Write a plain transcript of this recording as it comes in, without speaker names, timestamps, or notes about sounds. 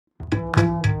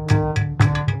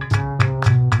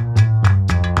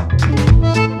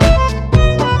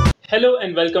Hello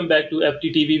and welcome back to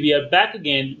FTTV. We are back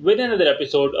again with another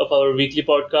episode of our weekly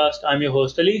podcast. I'm your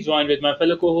host Ali, joined with my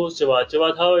fellow co-host Jawad.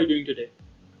 Jawad, how are you doing today?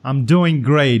 I'm doing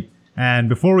great. And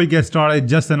before we get started,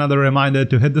 just another reminder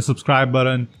to hit the subscribe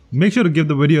button. Make sure to give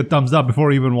the video a thumbs up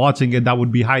before even watching it. That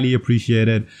would be highly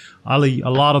appreciated. Ali,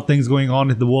 a lot of things going on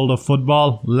in the world of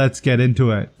football. Let's get into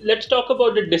it. Let's talk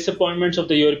about the disappointments of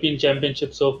the European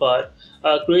Championship so far.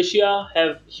 Croatia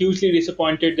have hugely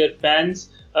disappointed their fans.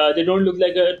 They don't look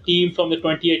like a team from the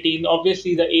 2018.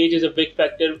 Obviously, the age is a big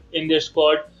factor in their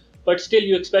squad, but still,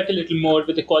 you expect a little more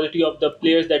with the quality of the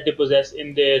players that they possess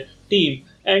in their team.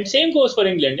 And same goes for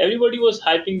England. Everybody was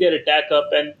hyping their attack up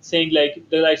and saying like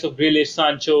the likes of Grealish,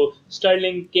 Sancho,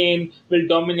 Sterling, Kane will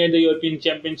dominate the European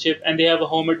Championship, and they have a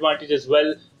home advantage as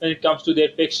well when it comes to their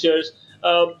fixtures.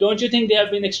 Don't you think they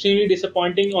have been extremely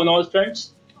disappointing on all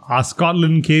fronts?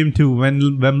 Scotland came to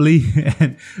Wembley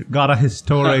and got a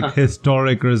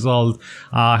historic result.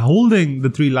 Holding the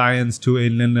Three Lions to a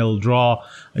 0-0 draw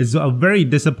is a very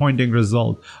disappointing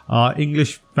result.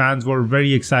 English fans were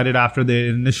very excited after their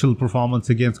initial performance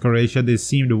against Croatia. They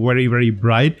seemed very, very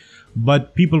bright.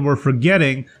 But people were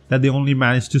forgetting that they only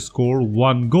managed to score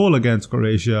one goal against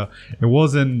Croatia. It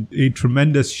wasn't a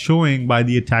tremendous showing by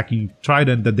the attacking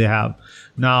trident that they have.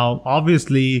 Now,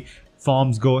 obviously,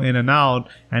 forms go in and out,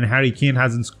 and Harry Kane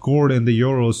hasn't scored in the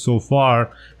Euros so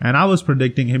far, and I was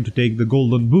predicting him to take the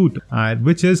Golden Boot,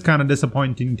 which is kind of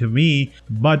disappointing to me,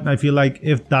 but I feel like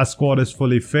if that squad is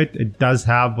fully fit, it does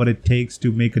have what it takes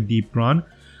to make a deep run.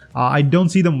 I don't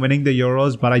see them winning the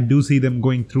Euros, but I do see them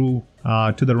going through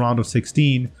to the round of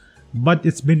 16. But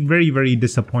it's been very, very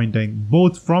disappointing,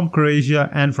 both from Croatia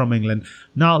and from England.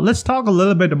 Now, let's talk a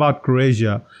little bit about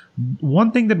Croatia.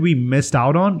 One thing that we missed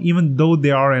out on, even though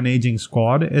they are an aging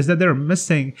squad, is that they're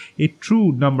missing a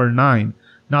true number 9.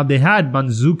 Now, they had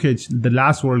Mandzukic the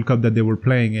last World Cup that they were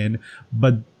playing in,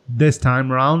 but this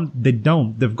time around, they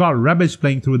don't. They've got Rebic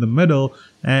playing through the middle,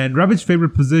 and Rebic's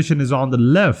favorite position is on the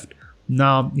left.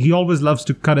 Now, he always loves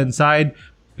to cut inside,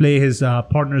 play his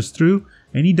partners through,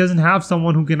 and he doesn't have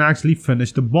someone who can actually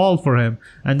finish the ball for him.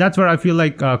 And that's where I feel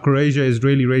like Croatia is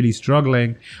really, really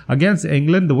struggling. Against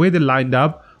England, the way they lined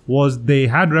up was they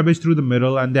had Rebic through the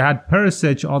middle and they had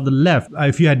Perisic on the left.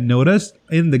 If you had noticed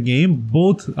in the game,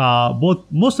 both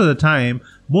most of the time,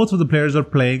 both of the players are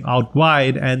playing out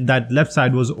wide, and that left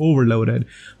side was overloaded,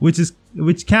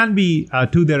 which can be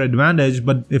to their advantage.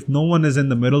 But if no one is in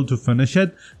the middle to finish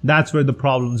it, that's where the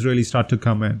problems really start to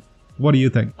come in. What do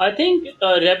you think? I think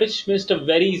Rebic missed a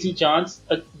very easy chance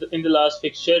in the last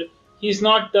fixture. He's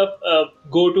not the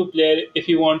go-to player if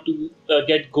you want to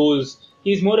get goals.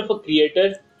 He's more of a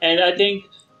creator, and I think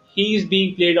he's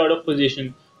being played out of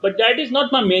position. But that is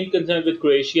not my main concern with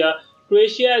Croatia.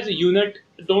 Croatia as a unit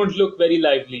don't look very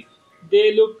lively.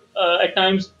 They look at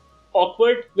times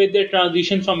awkward with their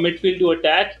transition from midfield to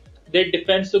attack. Their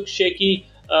defense looks shaky.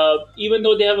 Even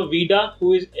though they have a Vida,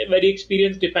 who is a very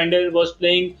experienced defender, was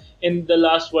playing in the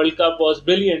last World Cup, was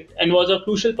brilliant and was a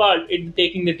crucial part in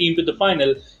taking the team to the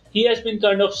final. He has been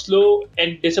kind of slow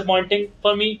and disappointing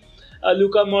for me.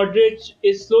 Luka Modric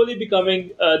is slowly becoming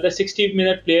the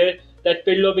 60-minute player that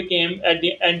Pirlo became at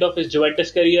the end of his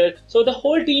Juventus career. So the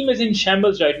whole team is in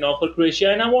shambles right now for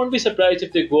Croatia, and I won't be surprised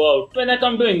if they go out. When I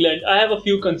come to England, I have a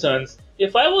few concerns.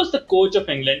 If I was the coach of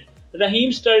England,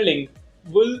 Raheem Sterling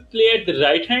will play at the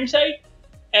right-hand side,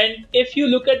 and if you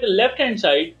look at the left-hand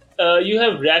side, you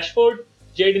have Rashford,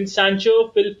 Jadon Sancho,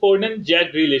 Phil Foden,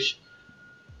 Jack Grealish.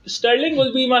 Sterling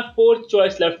will be my fourth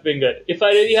choice left winger if I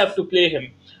really have to play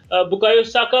him. Bukayo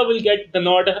Saka will get the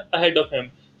nod ahead of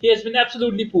him. He has been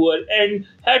absolutely poor, and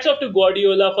hats off to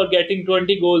Guardiola for getting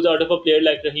 20 goals out of a player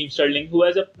like Raheem Sterling, who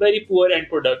has a very poor end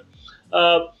product.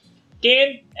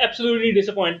 Kane, absolutely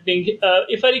disappointing.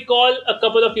 If I recall a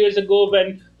couple of years ago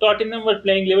when Tottenham were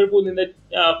playing Liverpool in the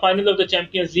final of the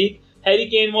Champions League, Harry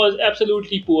Kane was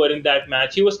absolutely poor in that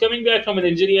match. He was coming back from an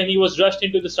injury and he was rushed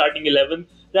into the starting 11.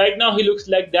 Right now, he looks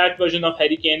like that version of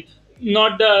Harry Kane,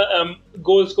 not the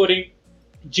goal-scoring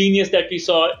genius that we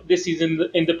saw this season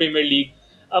in the Premier League.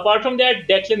 Apart from that,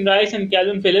 Declan Rice and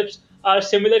Calvin Phillips are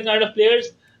similar kind of players.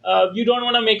 You don't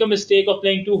want to make a mistake of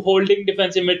playing two holding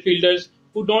defensive midfielders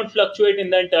who don't fluctuate in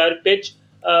the entire pitch.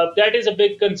 That is a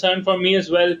big concern for me as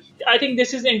well. I think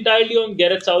this is entirely on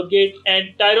Gareth Southgate,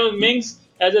 and Tyrone Mings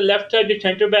as a left-sided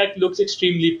centre-back looks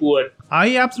extremely poor.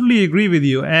 I absolutely agree with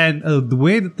you. And the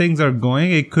way that things are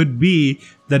going, it could be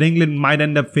that England might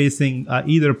end up facing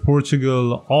either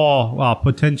Portugal or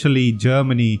potentially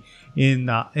Germany in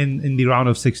the round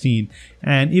of 16.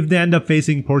 And if they end up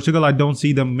facing Portugal, I don't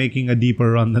see them making a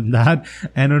deeper run than that.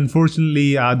 And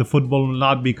unfortunately, the football will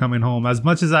not be coming home. As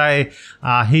much as I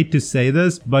hate to say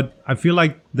this, but I feel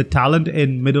like the talent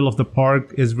in middle of the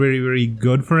park is very, very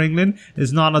good for England.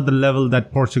 It's not at the level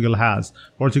that Portugal has.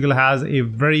 Portugal has a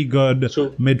very good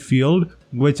True. midfield,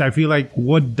 which I feel like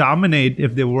would dominate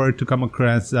if they were to come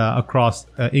across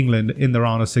England in the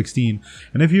round of 16.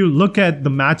 And if you look at the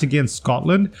match against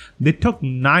Scotland, they took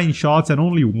 9 shots and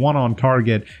only 1 on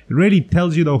target. It really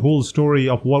tells you the whole story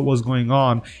of what was going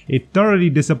on. A thoroughly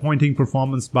disappointing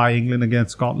performance by England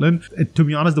against Scotland. To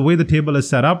be honest, the way the table is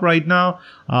set up right now,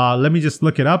 let me just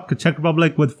look it up. Czech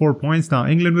Republic with 4 points, now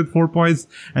England with 4 points,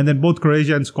 and then both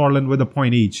Croatia and Scotland with a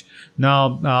point each.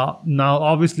 Now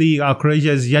obviously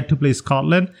Croatia is yet to play Scotland,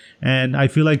 and I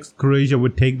feel like Croatia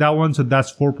would take that one, so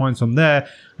that's 4 points from there.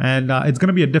 And it's going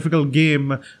to be a difficult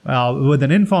game with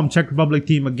an informed Czech Republic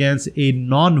team against a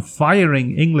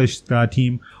non-firing English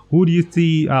team. Who do you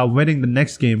see winning the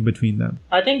next game between them?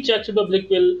 I think Czech Republic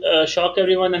will shock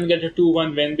everyone and get a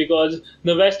 2-1 win, because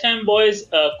the West Ham boys,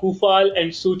 Kufal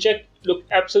and Souček, look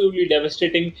absolutely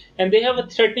devastating, and they have a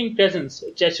threatening presence.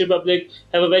 Czech Republic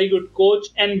have a very good coach,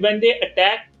 and when they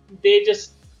attack, the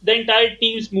entire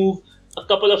teams move a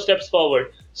couple of steps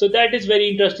forward. So that is very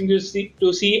interesting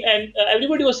to see. And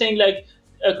everybody was saying like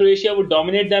Croatia would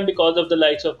dominate them because of the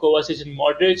likes of Kovacic and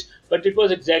Modric, but it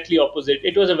was exactly opposite.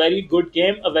 It was a very good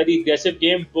game, a very aggressive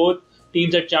game. Both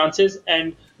teams had chances,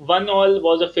 and 1-1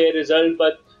 was a fair result.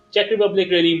 But Czech Republic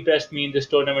really impressed me in this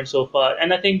tournament so far,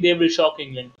 and I think they will shock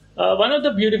England. One of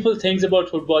the beautiful things about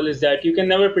football is that you can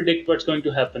never predict what's going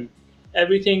to happen.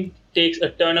 Everything takes a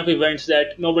turn of events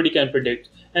that nobody can predict.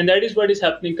 And that is what is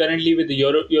happening currently with the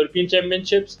European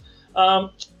Championships.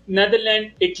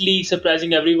 Netherlands, Italy,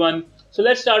 surprising everyone. So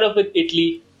let's start off with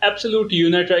Italy. Absolute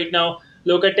unit right now.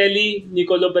 Locatelli,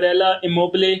 Nicolo Barella,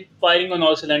 Immobile firing on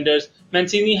all cylinders.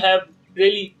 Mancini have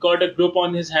really got a grip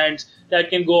on his hands that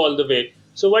can go all the way.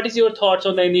 So what is your thoughts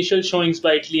on the initial showings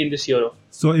by Italy in this Euro?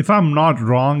 So if I'm not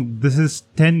wrong, this is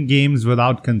 10 games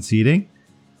without conceding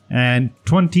and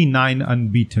 29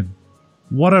 unbeaten.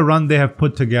 What a run they have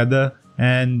put together.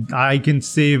 And I can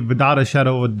say without a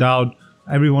shadow of a doubt,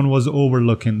 everyone was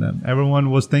overlooking them.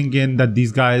 Everyone was thinking that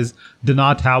these guys do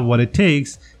not have what it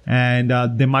takes, and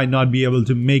they might not be able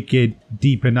to make it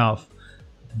deep enough.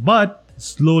 But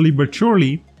slowly but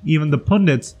surely, even the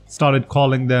pundits started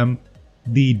calling them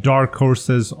the dark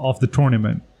horses of the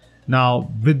tournament. Now,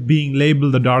 with being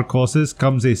labeled the dark horses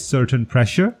comes a certain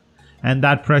pressure, and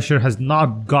that pressure has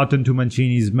not gotten to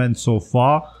Mancini's men so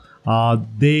far.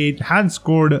 They hadn't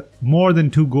scored more than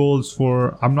 2 goals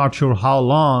for I'm not sure how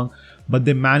long, but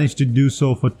they managed to do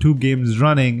so for 2 games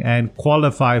running and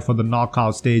qualify for the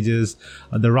knockout stages,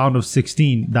 the round of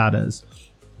 16, that is.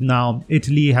 Now,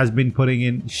 Italy has been putting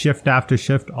in shift after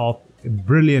shift of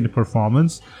brilliant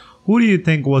performance. Who do you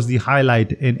think was the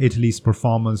highlight in Italy's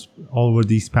performance over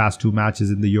these past 2 matches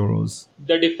in the Euros?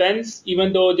 The defense,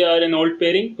 even though they are an old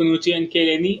pairing, Bonucci and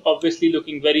Chiellini, obviously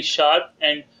looking very sharp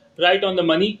and right on the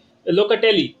money.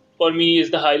 Locatelli, for me,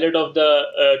 is the highlight of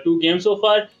the 2 games so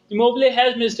far. Immobile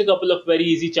has missed a couple of very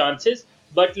easy chances,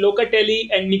 but Locatelli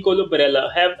and Nicolo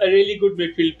Barella have a really good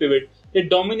midfield pivot. They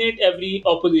dominate every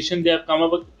opposition they have come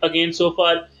up against so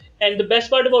far. And the best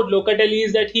part about Locatelli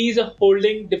is that he is a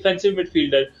holding defensive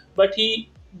midfielder, but he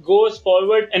goes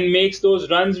forward and makes those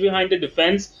runs behind the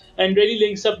defense and really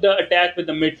links up the attack with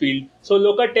the midfield. So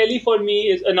Locatelli for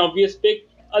me is an obvious pick.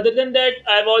 Other than that,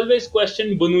 I've always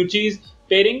questioned Bonucci's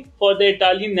pairing for the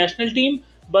Italian national team,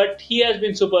 but he has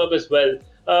been superb as well.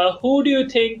 Who do you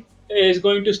think is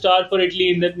going to start for Italy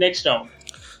in the next round?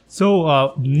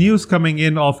 So news coming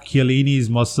in of Chiellini's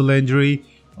muscle injury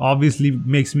obviously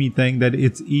makes me think that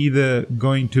it's either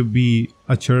going to be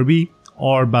Acerbi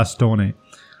or Bastoni.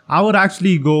 I would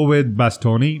actually go with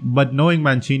Bastoni, but knowing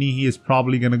Mancini, he is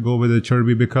probably going to go with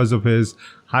Acerbi because of his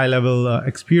high-level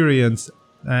experience.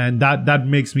 And that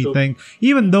makes me think,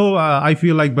 even though I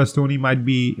feel like Bastoni might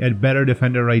be a better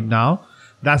defender right now,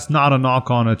 that's not a knock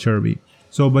on Acerbi.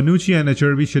 So Bonucci and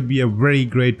Acerbi should be a very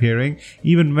great pairing.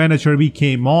 Even when Acerbi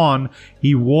came on,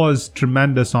 he was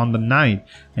tremendous on the night.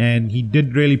 And he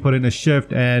did really put in a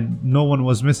shift, and no one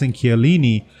was missing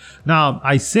Chiellini. Now,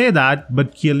 I say that,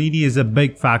 but Chiellini is a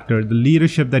big factor. The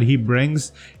leadership that he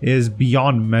brings is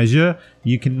beyond measure.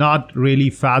 You cannot really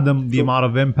fathom the amount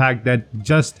of impact that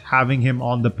just having him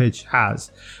on the pitch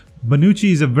has.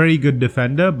 Bonucci is a very good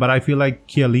defender, but I feel like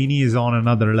Chiellini is on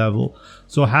another level.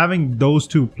 So having those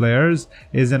 2 players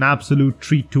is an absolute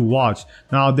treat to watch.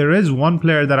 Now, there is one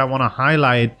player that I want to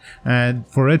highlight and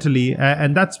for Italy,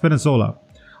 and that's Spinazzola.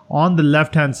 On the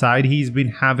left-hand side, he's been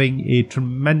having a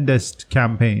tremendous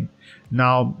campaign.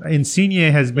 Now,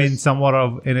 Insigne has been somewhat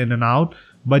of in and out,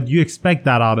 but you expect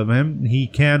that out of him. He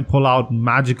can pull out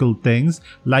magical things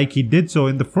like he did so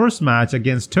in the first match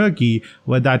against Turkey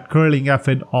with that curling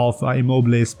effort of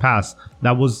Immobile's pass.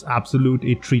 That was absolute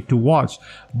a treat to watch.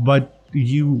 But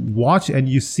you watch and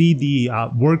you see the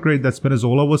work rate that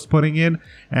Spinazzola was putting in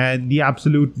and the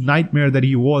absolute nightmare that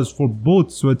he was for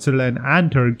both Switzerland and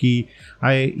Turkey.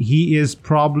 He is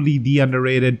probably the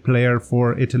underrated player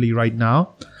for Italy right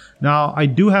now. Now, I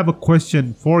do have a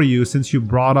question for you since you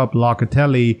brought up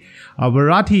Locatelli.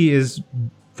 Verratti is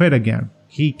fit again.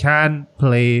 He can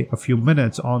play a few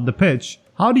minutes on the pitch.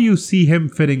 How do you see him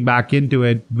fitting back into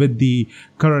it with the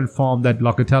current form that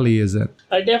Locatelli is in?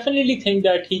 I definitely think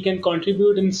that he can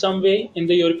contribute in some way in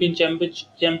the European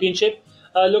Championship.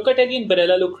 Locatelli and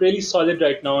Barella look really solid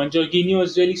right now, and Jorginho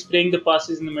is really spraying the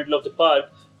passes in the middle of the park.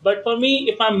 But for me,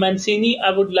 if I'm Mancini, I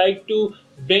would like to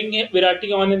bring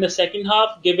Verratti on in the second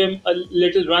half, give him a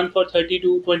little run for 30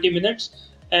 to 20 minutes,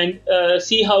 and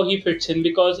see how he fits in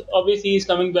because obviously he's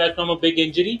coming back from a big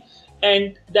injury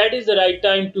and that is the right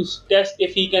time to test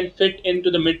if he can fit into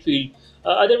the midfield.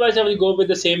 Otherwise, I will go with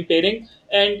the same pairing.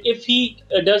 And if he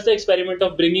does the experiment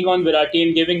of bringing on Verratti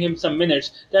and giving him some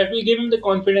minutes, that will give him the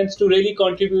confidence to really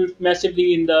contribute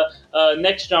massively in the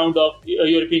next round of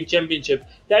European Championship.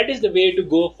 That is the way to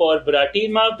go for Verratti,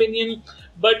 in my opinion.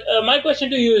 But my question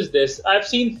to you is this: I've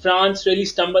seen France really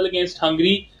stumble against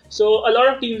Hungary. So a lot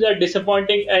of teams are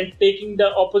disappointing and taking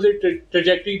the opposite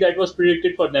trajectory that was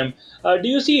predicted for them. Do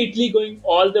you see Italy going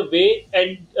all the way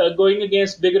and going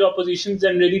against bigger oppositions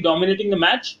and really dominating the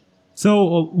match?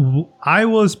 So I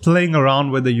was playing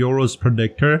around with the Euros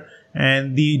predictor,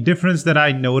 and the difference that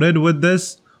I noted with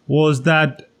this was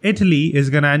that Italy is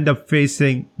going to end up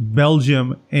facing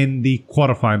Belgium in the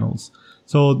quarterfinals.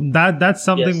 So that's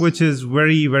something Yes. which is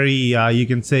very, very, you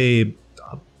can say,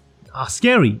 a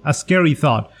scary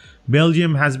thought.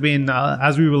 Belgium has been,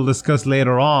 as we will discuss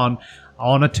later on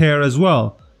a tear as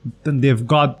well. Then they've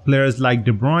got players like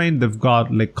De Bruyne, they've got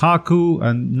Lukaku,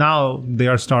 and now they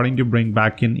are starting to bring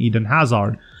back in Eden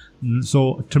Hazard.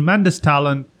 So tremendous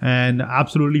talent and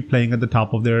absolutely playing at the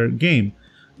top of their game.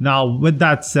 Now, with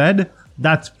that said,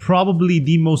 that's probably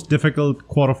the most difficult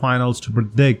quarterfinals to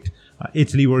predict.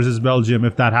 Italy versus Belgium,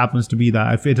 if that happens to be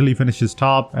that, if Italy finishes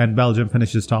top and Belgium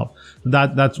finishes top,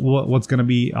 that's what's going to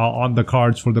be on the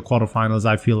cards for the quarterfinals.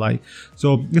 I feel like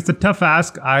so it's a tough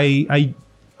ask. I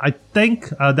think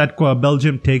that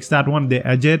Belgium takes that one. They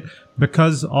edge it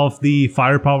because of the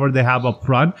firepower they have up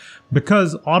front.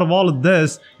 Because out of all of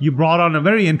this, you brought on a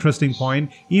very interesting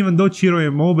point. Even though Ciro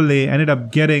Immobile ended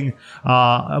up getting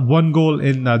one goal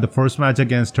in the first match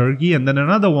against Turkey and then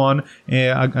another one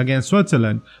against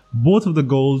Switzerland, both of the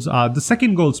goals, the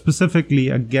second goal specifically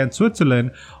against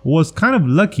Switzerland, was kind of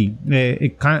lucky.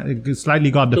 It slightly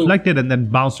got deflected and then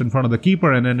bounced in front of the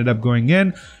keeper and ended up going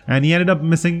in. And he ended up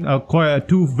missing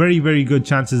two very, very good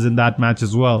chances in that match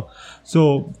as well.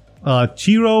 So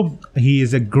Chiro, he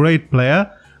is a great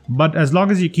player, but as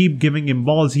long as you keep giving him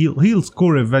balls, he'll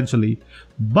score eventually.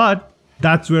 But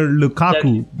that's where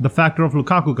Lukaku, the factor of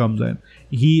Lukaku comes in.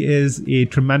 He is a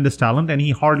tremendous talent and he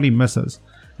hardly misses.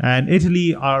 And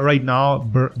Italy are right now,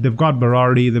 they've got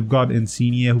Berardi, they've got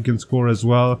Insigne who can score as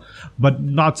well, but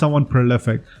not someone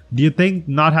prolific. Do you think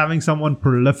not having someone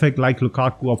prolific like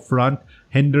Lukaku up front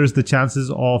hinders the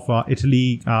chances of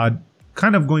Italy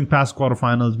kind of going past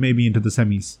quarterfinals, maybe into the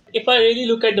semis? If I really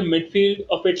look at the midfield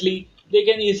of Italy, they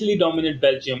can easily dominate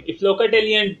Belgium. If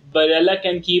Locatelli and Barella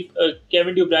can keep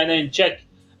Kevin De Bruyne in check,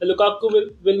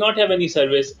 Lukaku will not have any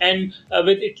service. And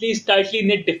with Italy's tightly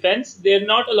knit defense, there are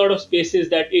not a lot of spaces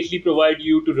that Italy provide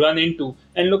you to run into.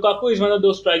 And Lukaku is one of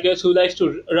those strikers who likes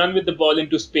to run with the ball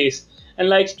into space and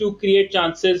likes to create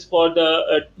chances for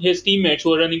his teammates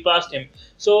who are running past him.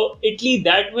 So Italy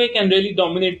that way can really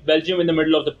dominate Belgium in the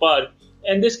middle of the park.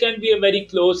 And this can be a very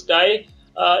close tie.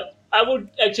 I would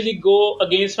actually go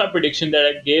against my prediction that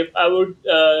I gave. I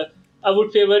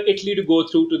would favor Italy to go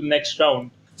through to the next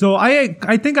round. So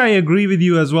I think I agree with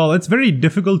you as well. It's very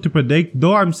difficult to predict,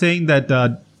 though I'm saying that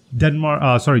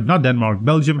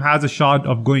Belgium has a shot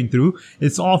of going through.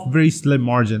 It's off very slim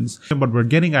margins, but we're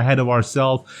getting ahead of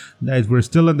ourselves. As we're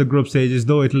still in the group stages,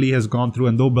 though Italy has gone through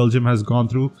and though Belgium has gone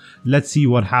through. Let's see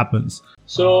what happens.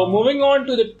 So moving on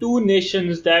to the two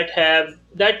nations that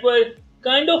were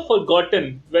kind of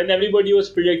forgotten when everybody was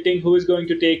predicting who is going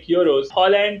to take Euros,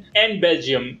 Holland and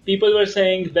Belgium. People were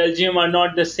saying Belgium are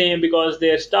not the same because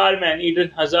their star man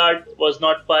Eden Hazard was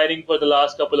not firing for the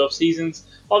last couple of seasons.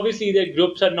 Obviously their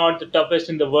groups are not the toughest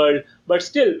in the world, but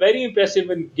still very impressive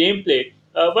in gameplay.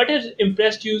 What has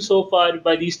impressed you so far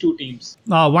by these two teams?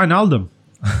 Wijnaldum.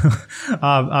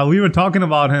 We were talking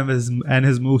about him and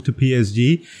his move to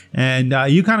PSG, and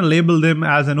you kind of labeled him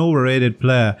as an overrated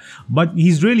player, but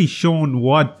he's really shown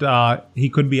what he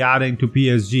could be adding to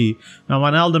PSG. Now,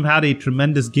 Wijnaldum had a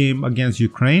tremendous game against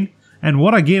Ukraine. And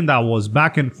what a game that was.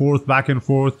 Back and forth, back and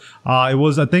forth. It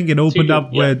was, I think it opened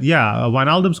up with,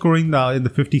 Wijnaldum scoring in the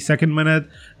 52nd minute,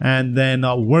 and then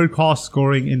Weghorst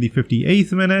scoring in the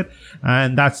 58th minute,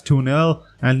 and that's 2-0.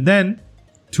 And then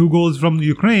 2 goals from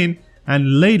Ukraine.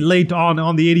 And late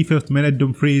on the 85th minute,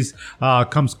 Dumfries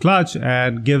comes clutch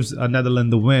and gives Netherlands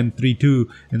the win, 3-2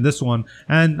 in this one.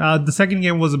 And the second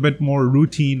game was a bit more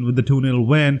routine with the 2-0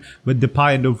 win, with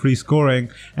Depay and Dumfries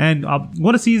scoring. And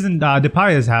what a season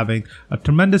Depay is having. A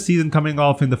tremendous season coming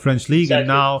off in the French League. Exactly. And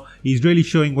now he's really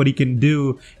showing what he can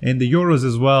do in the Euros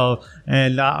as well.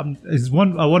 And is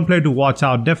one player to watch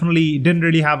out. Definitely didn't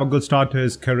really have a good start to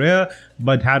his career,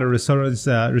 but had a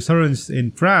resurgence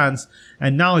in France.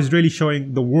 And now he's really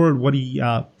showing the world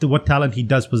what talent he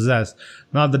does possess.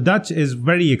 Now, the Dutch is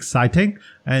very exciting.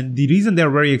 And the reason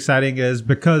they're very exciting is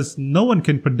because no one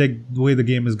can predict the way the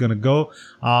game is going to go.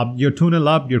 You're 2-0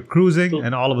 up, you're cruising,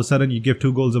 and all of a sudden you give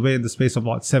 2 goals away in the space of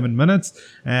about 7 minutes.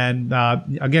 And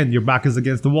again, your back is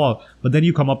against the wall. But then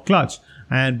you come up clutch.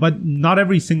 But not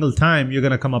every single time you're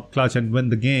going to come up clutch and win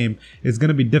the game. It's going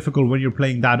to be difficult when you're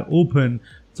playing that open.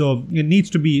 So it needs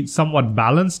to be somewhat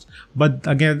balanced. But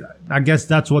again, I guess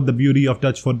that's what the beauty of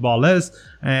Dutch football is.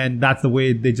 And that's the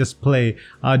way they just play.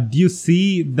 Do you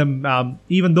see them,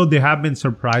 even though they have been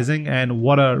surprising and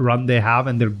what a run they have,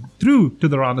 and they're through to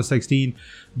the round of 16,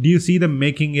 do you see them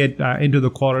making it into the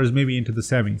quarters, maybe into the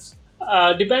semis?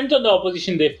 Depends on the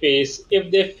opposition they face.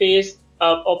 If they face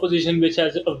opposition which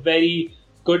has a very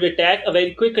good attack, a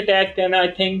very quick attack, then I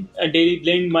think Daley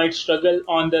Blind might struggle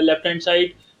on the left-hand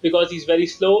side, because he's very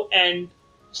slow, and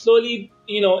slowly,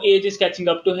 age is catching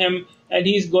up to him, and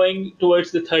he's going towards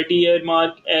the 30-year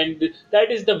mark, and that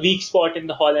is the weak spot in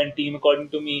the Holland team, according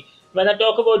to me. When I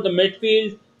talk about the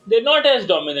midfield, they're not as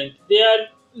dominant. They are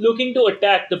looking to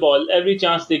attack the ball every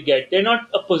chance they get. They're not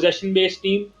a possession-based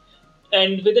team,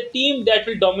 and with a team that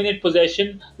will dominate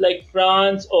possession, like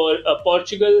France or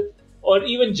Portugal or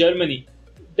even Germany,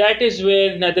 that is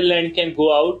where Netherlands can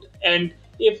go out, and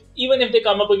even if they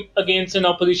come up against an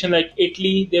opposition like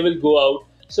Italy, they will go out.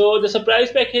 So the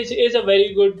surprise package is a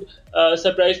very good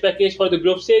surprise package for the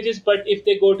group stages. But if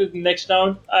they go to the next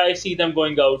round, I see them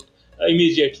going out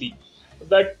immediately.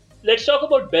 But let's talk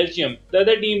about Belgium, the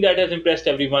other team that has impressed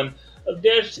everyone.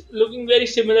 They're looking very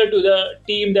similar to the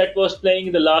team that was playing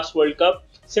in the last World Cup.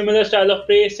 Similar style of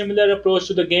play, similar approach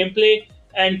to the gameplay,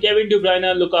 and Kevin De Bruyne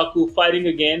and Lukaku firing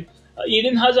again.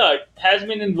 Eden Hazard has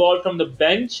been involved from the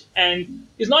bench and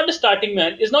is not the starting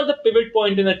man, is not the pivot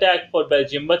point in attack for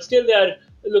Belgium, but still they are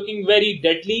looking very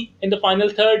deadly in the final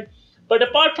third. But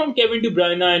apart from Kevin De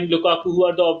Bruyne and Lukaku, who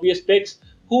are the obvious picks,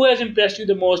 who has impressed you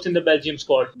the most in the Belgium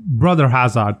squad? Brother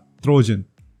Hazard, Trojan.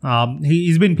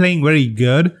 He's been playing very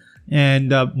good.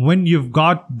 And when you've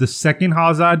got the second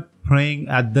Hazard playing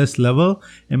at this level,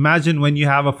 imagine when you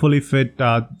have a fully fit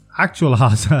actual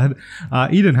Hazard,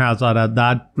 Eden Hazard at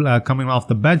that, coming off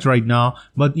the bench right now,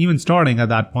 but even starting at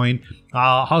that point,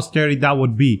 how scary that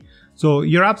would be. So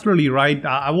you're absolutely right.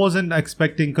 I wasn't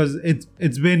expecting, because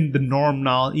it's been the norm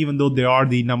now, even though they are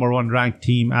the number 1 ranked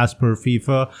team as per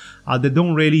FIFA, they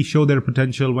don't really show their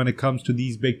potential when it comes to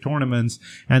these big tournaments,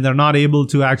 and they're not able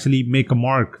to actually make a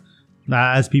mark,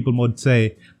 as people would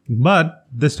say. But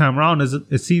this time around,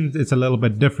 it seems it's a little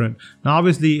bit different. Now,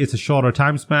 obviously, it's a shorter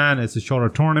time span, it's a shorter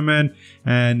tournament,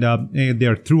 and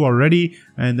they're through already,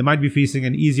 and they might be facing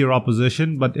an easier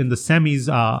opposition. But in the semis,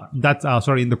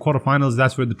 in the quarterfinals,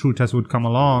 that's where the true test would come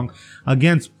along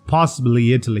against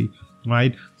possibly Italy.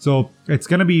 Right, so it's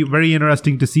going to be very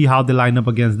interesting to see how they line up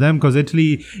against them, because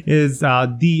Italy is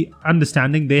the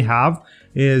understanding they have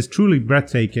is truly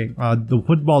breathtaking. The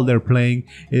football they're playing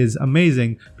is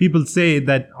amazing. People say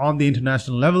that on the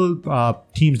international level,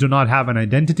 teams do not have an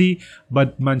identity,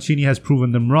 but Mancini has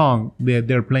proven them wrong.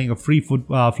 They're playing a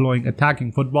free-flowing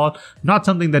attacking football, not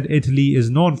something that Italy is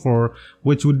known for,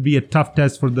 which would be a tough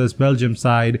test for this Belgium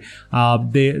side.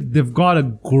 They've got a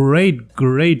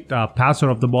great passer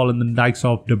of the ball in the likes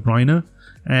of De Bruyne.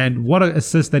 And what an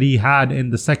assist that he had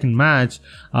in the second match.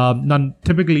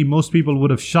 Typically, most people would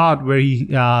have shot where he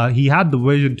had the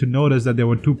vision to notice that there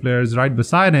were 2 players right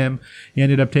beside him. He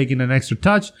ended up taking an extra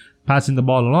touch, passing the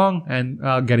ball along, and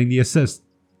getting the assist.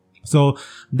 So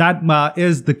that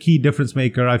is the key difference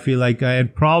maker, I feel like.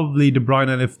 And probably De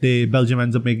Bruyne, if Belgium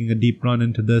ends up making a deep run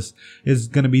into this, is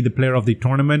going to be the player of the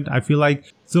tournament, I feel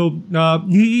like. So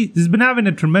he's been having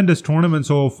a tremendous tournament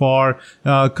so far,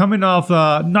 coming off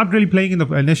not really playing in the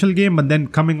initial game, but then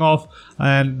coming off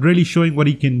and really showing what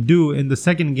he can do in the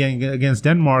second game against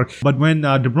Denmark. But when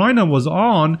De Bruyne was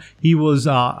on, he was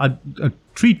a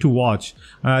treat to watch.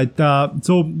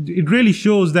 So it really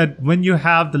shows that when you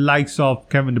have the likes of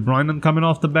Kevin De Bruyne coming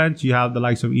off the bench, you have the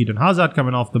likes of Eden Hazard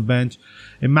coming off the bench.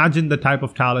 Imagine the type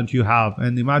of talent you have,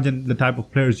 and imagine the type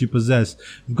of players you possess.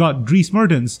 You've got Dries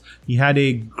Mertens. He had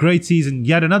a great season,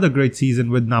 yet another great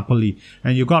season with Napoli.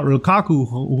 And you got Lukaku,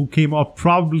 who came off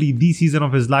probably the season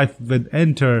of his life with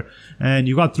Inter. And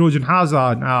you got Trojan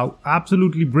Hazard, now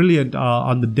absolutely brilliant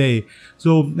on the day.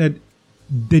 So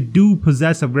they do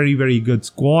possess a very, very good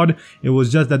squad. It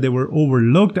was just that they were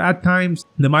overlooked at times.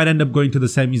 They might end up going to the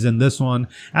semis in this one.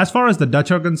 As far as the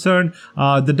Dutch are concerned,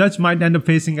 the Dutch might end up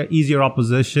facing an easier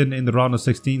opposition in the round of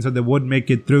 16, so they would make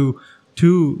it through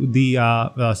to the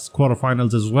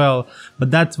quarterfinals as well. But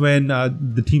that's when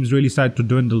the teams really start to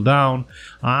dwindle down.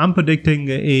 I'm predicting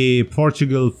a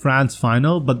Portugal-France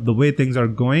final, but the way things are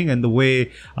going and the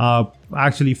way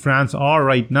actually France are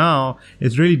right now,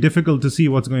 it's really difficult to see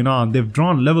what's going on. They've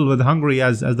drawn level with Hungary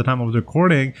as the time of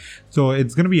recording, so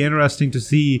it's going to be interesting to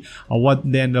see what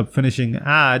they end up finishing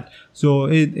at. So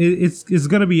it's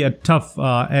going to be a tough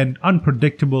and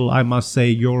unpredictable, I must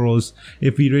say, Euros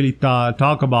if we really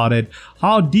talk about it.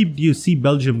 How deep do you see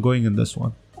Belgium going in this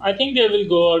one? I think they will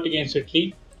go out against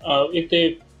Italy. If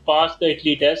they pass the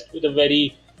Italy test with a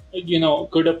very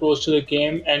good approach to the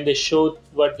game, and they show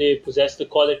what they possess, the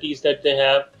qualities that they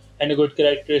have, and a good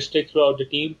characteristic throughout the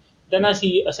team, then I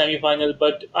see a semi-final.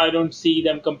 But I don't see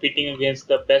them competing against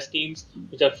the best teams,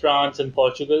 which are France and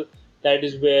Portugal. That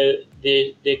is where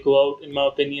they go out, in my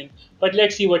opinion. But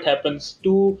let's see what happens.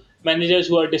 Two managers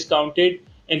who are discounted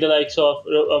in the likes of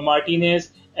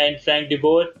Martinez and Frank de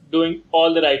Boer doing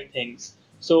all the right things.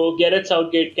 So Gareth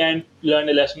Southgate can learn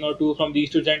a lesson or two from these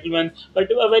two gentlemen.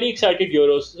 But a very excited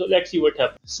Euros. So let's see what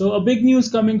happens. So a big news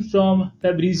coming from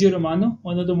Fabrizio Romano,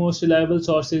 one of the most reliable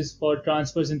sources for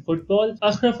transfers in football.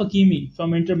 Achraf Hakimi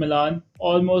from Inter Milan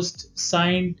almost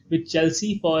signed with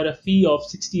Chelsea for a fee of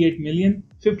 68 million.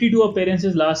 52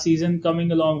 appearances last season,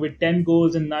 coming along with 10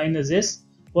 goals and 9 assists,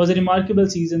 was a remarkable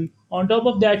season. On top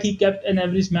of that, he kept an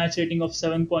average match rating of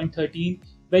 7.13.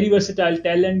 Very versatile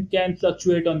talent, can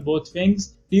fluctuate on both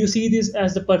wings. Do you see this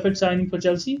as the perfect signing for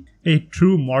Chelsea? A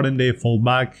true modern day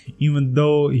fullback. Even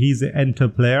though he's an Inter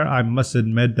player, I must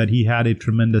admit that he had a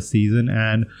tremendous season,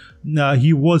 and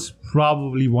he was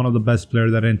probably one of the best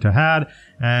players that Inter had.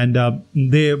 And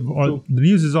the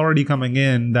news is already coming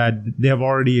in that they have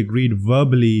already agreed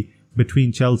verbally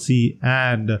between Chelsea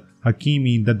and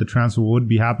Hakimi that the transfer would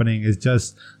be happening. It's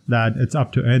just that it's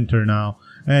up to Inter now.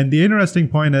 And the interesting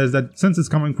point is that since it's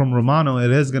coming from Romano, it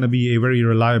is going to be a very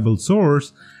reliable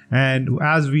source. And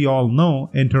as we all know,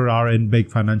 Inter are in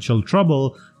big financial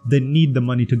trouble. They need the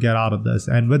money to get out of this.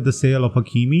 And with the sale of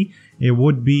Hakimi, it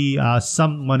would be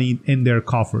some money in their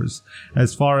coffers.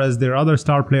 As far as their other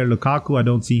star player, Lukaku, I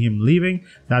don't see him leaving.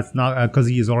 That's not because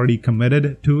he is already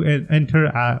committed to Inter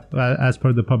as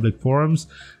per the public forums.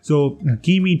 So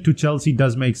Hakimi to Chelsea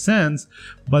does make sense.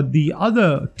 But the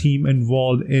other team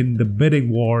involved in the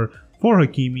bidding war for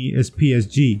Hakimi is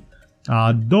PSG.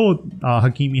 Though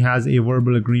Hakimi has a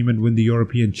verbal agreement with the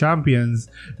European champions,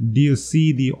 do you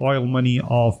see the oil money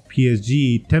of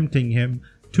PSG tempting him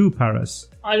to Paris?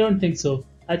 I don't think so.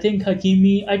 I think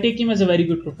Hakimi, I take him as a very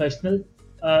good professional.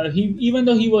 Even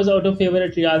though he was out of favor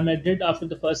at Real Madrid after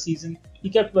the first season, he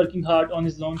kept working hard on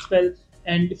his loan spell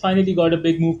and finally got a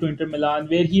big move to Inter Milan,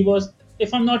 where he was,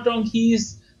 if I'm not wrong, he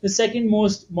is the second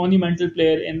most monumental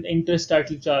player in Inter's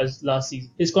title charge last season.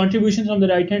 His contribution from the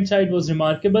right-hand side was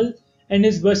remarkable, and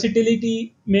his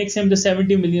versatility makes him the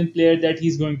 70 million player that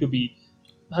he's going to be.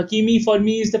 Hakimi, for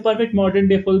me, is the perfect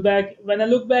modern-day fullback. When I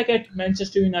look back at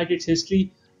Manchester United's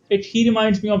history, he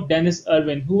reminds me of Dennis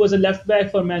Irwin, who was a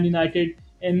left-back for Man United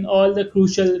in all the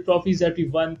crucial trophies that we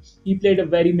won. He played a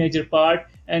very major part,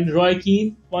 and Roy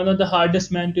Keane, one of the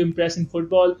hardest men to impress in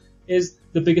football, is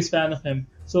the biggest fan of him.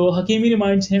 So Hakimi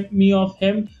reminds me of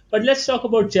him. But let's talk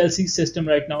about Chelsea's system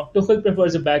right now. Tuchel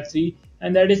prefers a back three,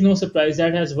 and that is no surprise.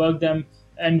 That has worked them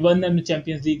and won them the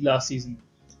Champions League last season.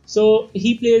 So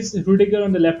he plays Rudiger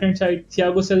on the left-hand side.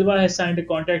 Thiago Silva has signed a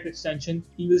contract extension.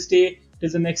 He will stay till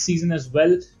the next season as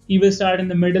well. He will start in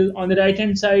the middle. On the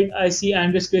right-hand side, I see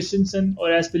Andres Christensen or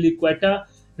Azpilicueta.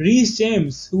 Reece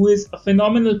James, who is a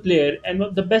phenomenal player and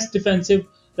the best defensive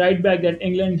right back that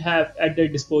England have at their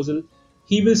disposal.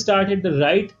 he will start at the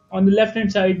right. On the left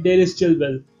hand side, there is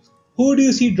Chilwell. Who do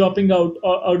you see dropping out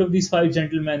of these five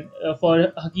gentlemen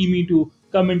for Hakimi to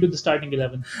come into the starting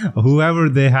 11? Whoever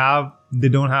they have, they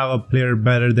don't have a player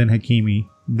better than Hakimi.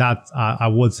 That's I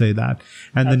would say that.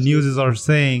 And Absolutely. the news are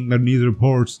saying, the news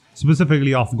reports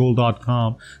specifically off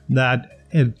goal.com, that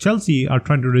Chelsea are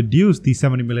trying to reduce the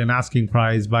 70 million asking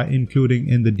price by including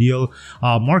in the deal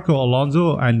Marco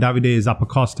Alonso and Davide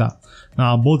Zappacosta.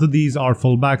 Now, both of these are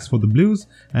fullbacks for the Blues,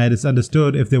 and it's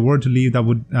understood if they were to leave, that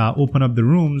would open up the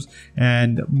rooms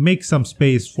and make some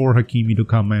space for Hakimi to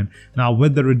come in. Now,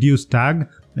 with the reduced tag,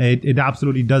 it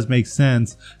absolutely does make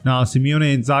sense. Now, Simone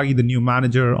Inzaghi, the new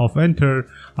manager of Inter,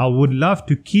 would love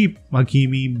to keep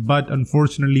Hakimi, but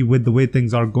unfortunately, with the way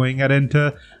things are going at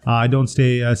Inter, I don't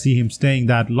see him staying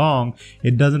that long.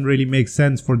 It doesn't really make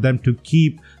sense for them to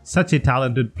keep such a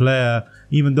talented player,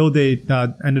 even though they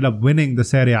ended up winning the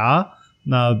Serie A.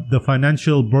 Now, the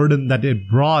financial burden that it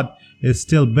brought is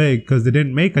still big because they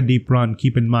didn't make a deep run,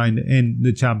 keep in mind, in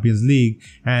the Champions League,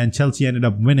 and Chelsea ended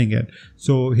up winning it.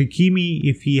 So Hakimi,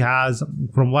 if he has,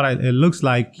 from what it looks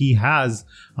like, he has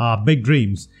big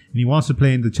dreams, and he wants to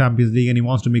play in the Champions League, and he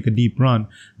wants to make a deep run.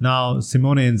 Now,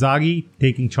 Simone Inzaghi,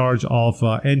 taking charge of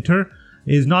Inter,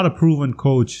 is not a proven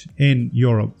coach in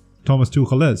Europe. Thomas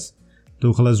Tuchel is.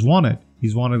 Tuchel has won it.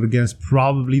 He's won it against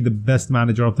probably the best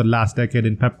manager of the last decade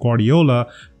in Pep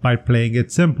Guardiola by playing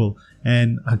it simple.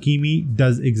 And Hakimi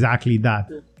does exactly that.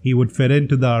 He would fit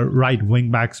into the right wing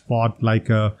back spot like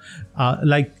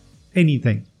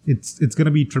anything. It's going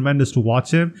to be tremendous to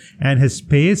watch him, and his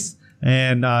pace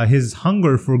and his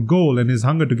hunger for goal and his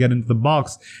hunger to get into the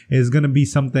box is going to be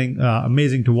something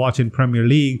amazing to watch in Premier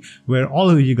League, where all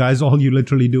of you guys, all you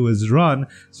literally do is run.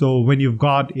 So when you've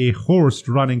got a horse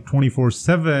running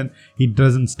 24/7, he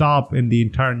doesn't stop in the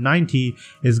entire 90,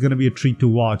 is going to be a treat to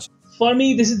watch. For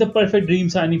me, this is the perfect dream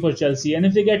signing for Chelsea. And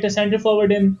if they get a centre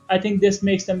forward in, I think this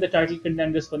makes them the title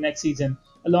contenders for next season,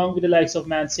 along with the likes of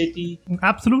Man City.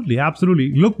 Absolutely.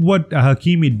 Look what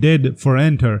Hakimi did for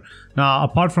Inter. Now,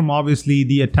 apart from obviously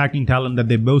the attacking talent that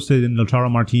they boasted in Lautaro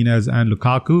Martinez and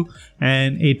Lukaku,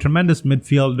 and a tremendous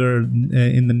midfielder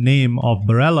in the name of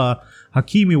Barella,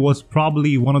 Hakimi was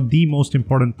probably one of the most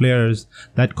important players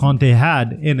that Conte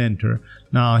had in Inter.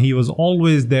 Now, he was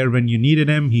always there when you needed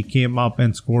him. He came up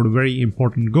and scored very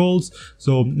important goals.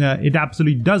 So it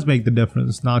absolutely does make the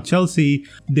difference. Now, Chelsea,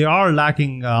 they are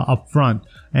lacking up front.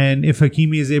 And if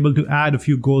Hakimi is able to add a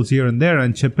few goals here and there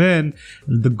and chip in,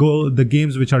 the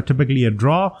games which are typically a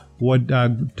draw would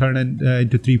turn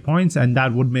into 3 points, and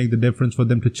that would make the difference for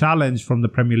them to challenge from the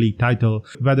Premier League title.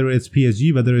 Whether it's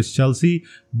PSG, whether it's Chelsea,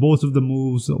 both of the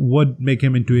moves would make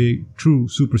him into a true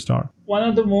superstar. One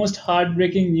of the most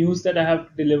heartbreaking news that I have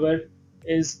to deliver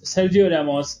is Sergio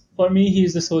Ramos. For me, he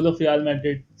is the soul of Real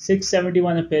Madrid.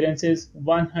 671 appearances,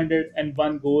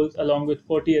 101 goals, along with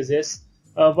 40 assists.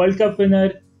 World Cup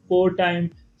winner,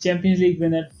 4-time Champions League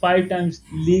winner, 5 times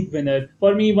league winner.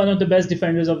 For me, one of the best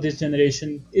defenders of this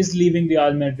generation is leaving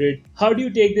Real Madrid. How do you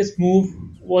take this move?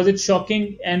 Was it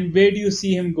shocking? And where do you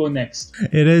see him go next?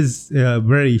 It is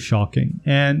very shocking.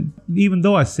 And even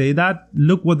though I say that,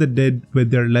 look what they did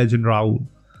with their legend Raul.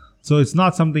 So it's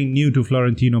not something new to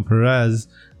Florentino Perez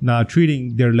now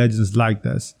treating their legends like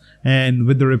this. And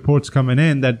with the reports coming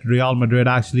in that Real Madrid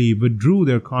actually withdrew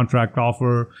their contract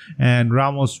offer and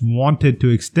Ramos wanted to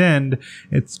extend,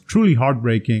 it's truly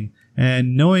heartbreaking.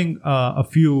 And knowing a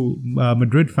few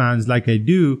Madrid fans like I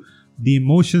do, the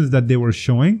emotions that they were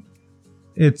showing,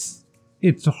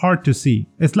 it's hard to see.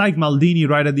 It's like Maldini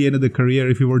right at the end of the career.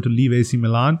 If he were to leave AC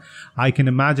Milan, I can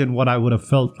imagine what I would have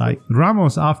felt like.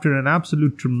 Ramos, after an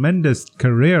absolute tremendous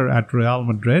career at Real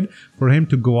Madrid, for him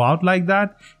to go out like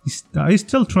that, he's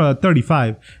still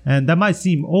 35. And that might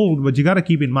seem old, but you got to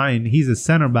keep in mind, he's a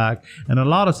center back. And a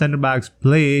lot of center backs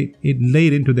play it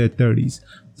late into their 30s.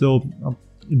 So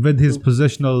with his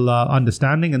positional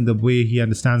understanding and the way he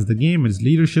understands the game, his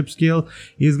leadership skill,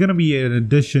 he's going to be an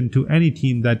addition to any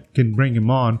team that can bring him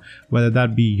on, whether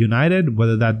that be United,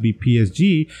 whether that be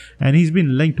PSG. And he's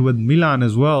been linked with Milan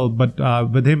as well, but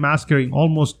with him asking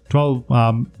almost 12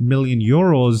 million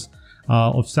euros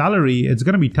of salary, it's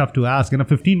going to be tough to ask. And a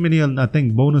 15 million, I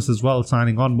think, bonus as well,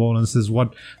 signing on bonus is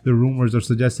what the rumors are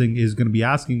suggesting is going to be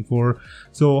asking for.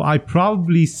 So I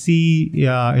probably see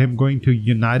him going to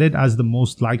United as the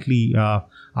most likely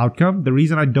outcome. The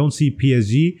reason I don't see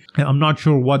PSG, I'm not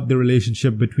sure what the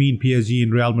relationship between PSG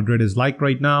and Real Madrid is like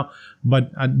right now, but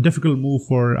a difficult move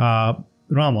for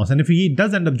Ramos. And if he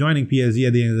does end up joining PSG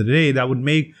at the end of the day, that would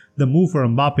make the move for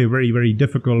Mbappe very, very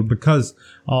difficult because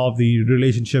of the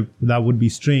relationship that would be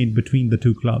strained between the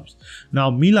two clubs. Now,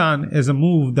 Milan is a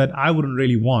move that I wouldn't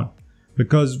really want,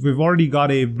 because we've already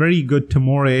got a very good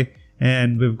Tomori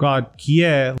and we've got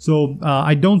Kier. So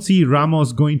I don't see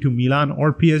Ramos going to Milan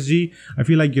or PSG. I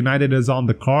feel like United is on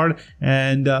the card,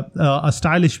 and a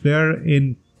stylish player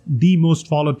in the most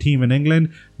followed team in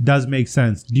England does make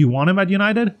sense. Do you want him at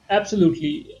United?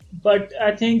 Absolutely. But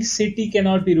I think City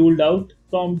cannot be ruled out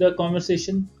from the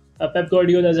conversation. Pep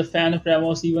Guardiola is a fan of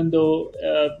Ramos, even though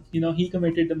he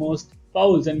committed the most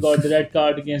fouls and got the red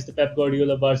card against the Pep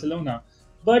Guardiola Barcelona.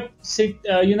 But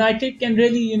United can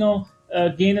really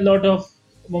gain a lot of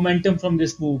momentum from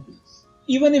this move.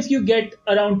 Even if you get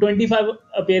around 25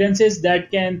 appearances that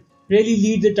can really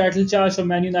lead the title charge for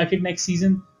Man United next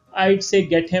season, I'd say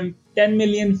get him. 10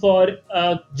 million for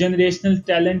a generational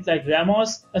talent like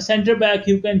Ramos, a centre back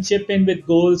who can chip in with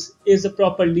goals, is a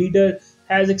proper leader,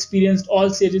 has experienced all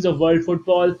stages of world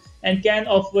football, and can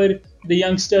offer the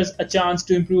youngsters a chance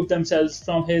to improve themselves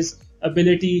from his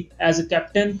ability as a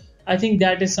captain. I think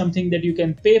that is something that you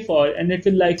can pay for, and it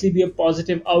will likely be a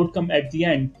positive outcome at the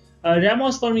end.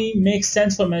 Ramos for me makes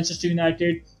sense for Manchester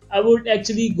United. I would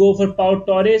actually go for Pau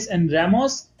Torres and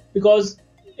Ramos because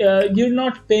you're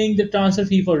not paying the transfer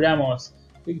fee for Ramos.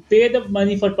 You pay the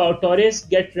money for Pau Torres,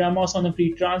 get Ramos on a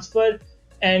free transfer,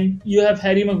 and you have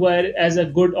Harry Maguire as a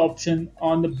good option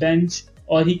on the bench,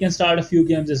 or he can start a few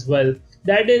games as well.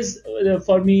 That is,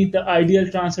 for me, the ideal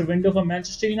transfer window for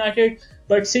Manchester United.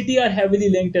 But City are heavily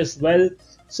linked as well.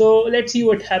 So let's see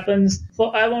what happens.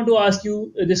 I want to ask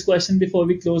you this question before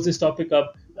we close this topic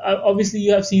up. Obviously,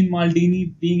 you have seen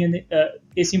Maldini being an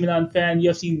AC Milan fan. You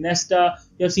have seen Nesta.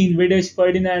 You have seen Vidic,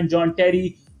 Ferdinand, John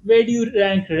Terry. Where do you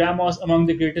rank Ramos among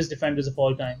the greatest defenders of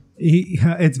all time?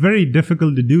 It's very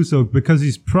difficult to do so because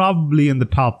he's probably in the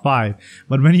top 5.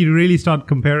 But when you really start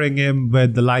comparing him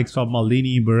with the likes of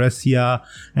Maldini, Brescia,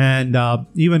 and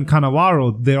even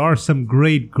Cannavaro, there are some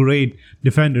great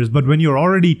defenders. But when you're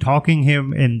already talking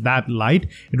him in that light,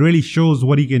 it really shows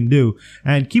what he can do.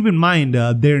 And keep in mind,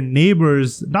 their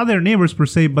neighbors, not their neighbors per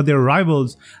se, but their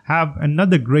rivals have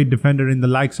another great defender in the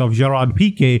likes of Gerard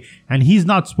Piqué, and he's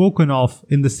not spoken of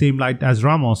in the same light as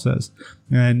Ramos is.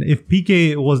 And if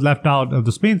Piqué was left out of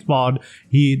the Spain squad,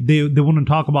 they wouldn't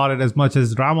talk about it as much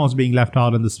as Ramos being left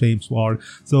out in the Spain squad.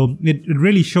 So it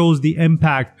really shows the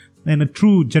impact and a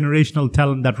true generational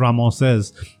talent that Ramos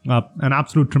is. An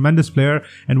absolute tremendous player.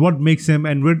 And what makes him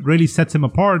and really sets him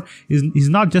apart is he's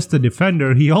not just a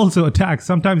defender, he also attacks.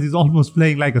 Sometimes he's almost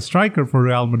playing like a striker for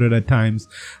Real Madrid at times.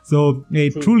 So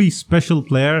a truly special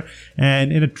player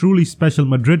and in a truly special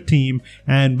Madrid team.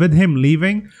 And with him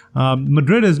leaving,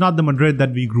 Madrid is not the Madrid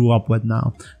that we grew up with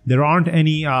now. There aren't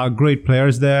any great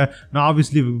players there. Now,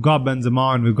 obviously, we've got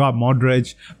Benzema and we've got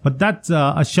Modric, but that's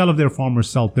a shell of their former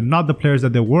self. They're not the players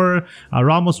that they were.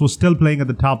 Ramos was still playing at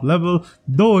the top level,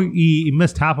 though he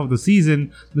missed half of the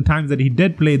season. The times that he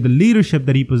did play, the leadership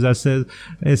that he possesses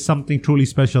is something truly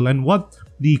special. And what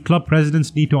the club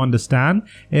presidents need to understand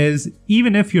is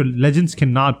even if your legends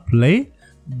cannot play,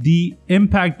 the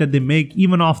impact that they make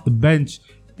even off the bench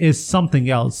is something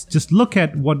else. Just look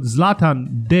at what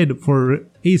Zlatan did for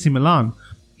AC Milan.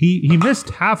 He missed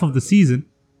half of the season,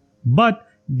 but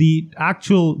the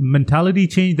actual mentality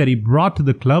change that he brought to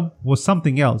the club was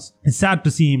something else. It's sad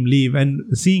to see him leave,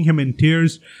 and seeing him in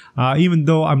tears, even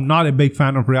though I'm not a big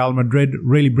fan of Real Madrid,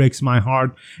 really breaks my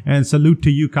heart. And salute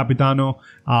to you, Capitano.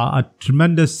 A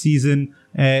tremendous season,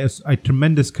 a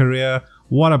tremendous career.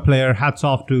 What a player. Hats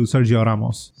off to Sergio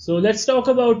Ramos. So let's talk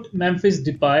about Memphis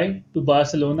Depay to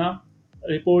Barcelona.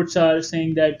 Reports are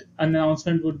saying that an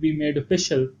announcement would be made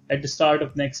official at the start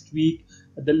of next week.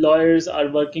 The lawyers are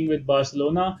working with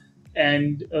Barcelona,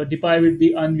 and Depay will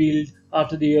be unveiled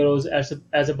after the Euros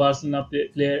as a Barcelona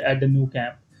player at the Nou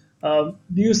Camp.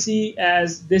 Do you see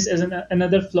this as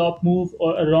another flop move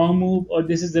or a wrong move, or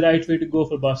this is the right way to go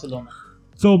for Barcelona?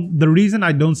 So the reason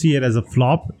I don't see it as a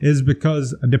flop is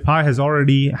because Depay has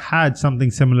already had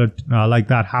something similar like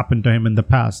that happen to him in the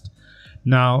past.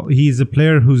 Now, he's a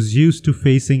player who's used to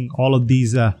facing all of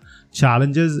these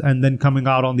challenges and then coming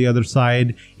out on the other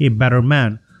side a better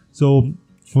man. So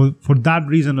for that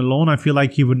reason alone, I feel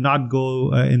like he would not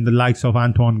go in the likes of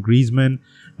Antoine Griezmann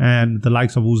and the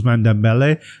likes of Ousmane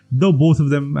Dembele. Though both of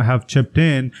them have chipped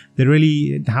in, they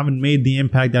really haven't made the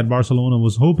impact that Barcelona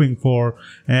was hoping for.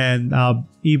 And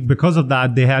because of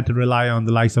that, they had to rely on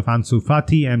the likes of Ansu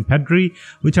Fati and Pedri,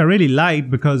 which I really liked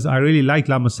because I really like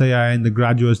La Masia and the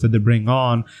graduates that they bring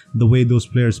on, the way those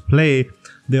players play.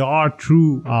 They are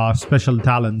true special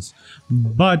talents.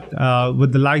 But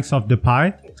with the likes of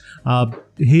Depay,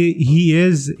 he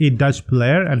is a Dutch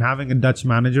player, and having a Dutch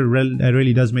manager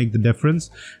really does make the difference.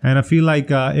 And I feel like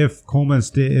if Koeman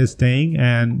is staying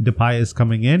and Depay is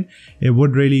coming in, it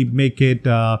would really make it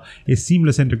a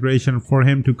seamless integration for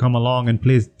him to come along and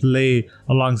play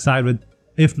alongside with,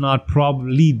 if not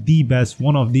probably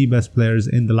one of the best players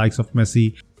in the likes of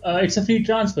Messi. It's a free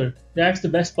transfer. That's the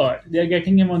best part. They're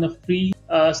getting him on a free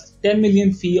 10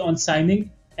 million fee on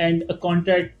signing and a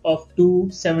contract of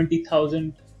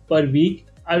 270,000 per week.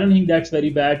 I don't think that's very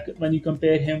bad when you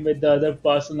compare him with the other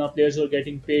Barcelona players who are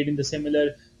getting paid in the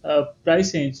similar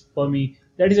price range. For me,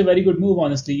 that is a very good move,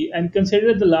 honestly. And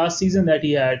consider the last season that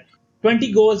he had.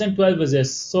 20 goals and 12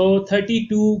 assists. So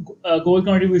 32 goal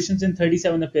contributions in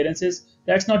 37 appearances.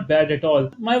 That's not bad at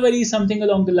all. My worry is something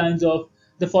along the lines of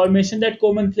the formation that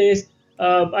Koeman plays.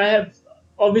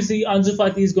 Obviously Ansu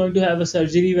Fati is going to have a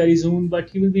surgery very soon, but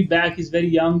he will be back. He's very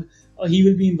young. He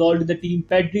will be involved in the team.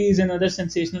 Pedri is another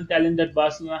sensational talent that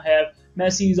Barcelona have.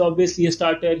 Messi is obviously a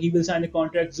starter. He will sign a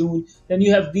contract soon. Then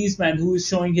you have Griezmann, who is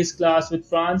showing his class with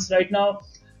France right now.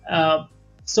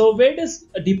 So where does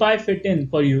Depay fit in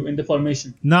for you in the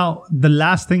formation? Now, the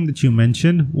last thing that you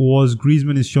mentioned was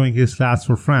Griezmann is showing his class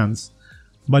for France.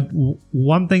 But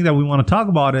one thing that we want to talk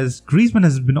about is Griezmann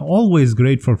has been always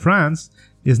great for France.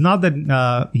 It's not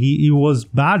that he was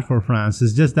bad for France.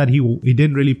 It's just that he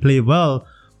didn't really play well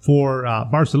for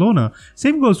Barcelona.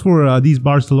 Same goes for these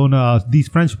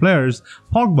French players.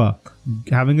 Pogba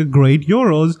having a great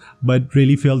Euros, but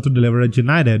really failed to deliver at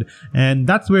United. And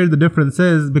that's where the difference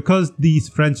is, because these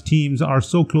French teams are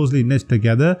so closely knit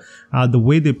together. The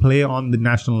way they play on the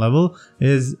national level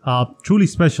is truly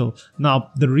special.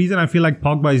 Now, the reason I feel like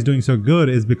Pogba is doing so good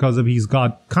is because he's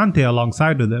got Kante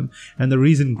alongside with him. And the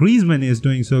reason Griezmann is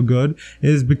doing so good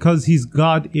is because he's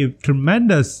got a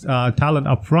tremendous talent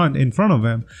up front in front of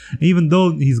him. Even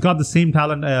though he's got the same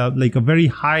talent, like a very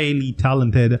highly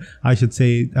talented, I should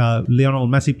say, Lionel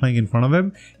Messi playing in front of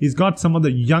him. He's got some other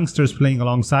youngsters playing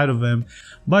alongside of him,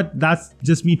 but that's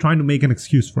just me trying to make an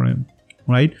excuse for him,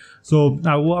 right? So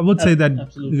I would say that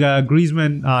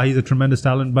Griezmann, he's a tremendous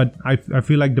talent, but I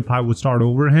feel like Depay would start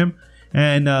over him.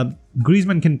 And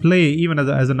Griezmann can play even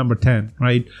as a number 10,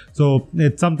 right? So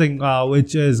it's something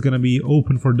which is going to be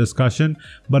open for discussion.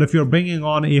 But if you're bringing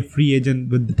on a free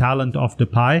agent with the talent of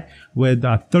Depay, with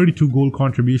 32 goal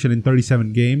contribution in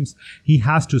 37 games, he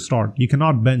has to start. You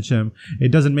cannot bench him. It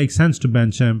doesn't make sense to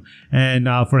bench him. And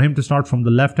for him to start from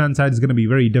the left-hand side is going to be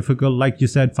very difficult. Like you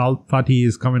said, Fati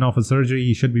is coming off a surgery.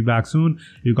 He should be back soon.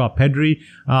 You got Pedri.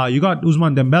 You got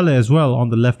Ousmane Dembele as well on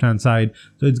the left-hand side.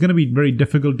 So it's going to be very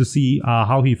difficult to see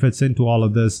how he fits into all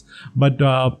of this. But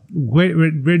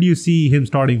where do you see him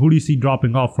starting? Who do you see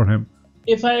dropping off for him?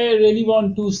 If I really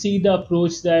want to see the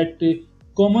approach that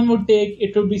Koeman would take,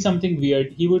 it would be something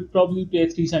weird. He would probably play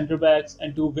 3 centre backs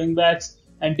and 2 wing backs,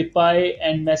 and Depay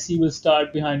and Messi will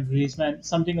start behind Griezmann,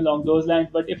 something along those lines.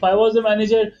 But if I was the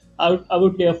manager, I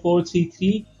would play a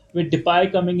 4-3-3 with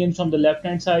Depay coming in from the left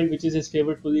hand side, which is his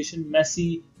favorite position,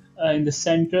 Messi in the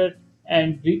centre,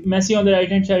 and Messi on the right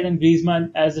hand side, and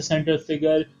Griezmann as the central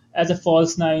figure, as a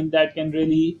false 9 that can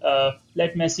really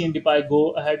let Messi and Depay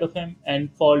go ahead of him and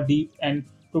fall deep and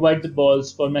provide the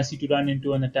balls for Messi to run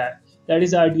into an attack. That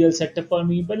is the ideal setup for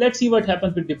me. But let's see what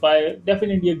happens with Depay.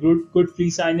 Definitely a good free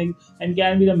signing and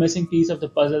can be the missing piece of the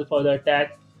puzzle for the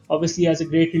attack. Obviously, he has a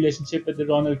great relationship with the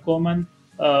Ronald Koeman.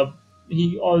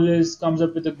 He always comes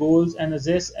up with the goals and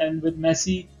assists. And with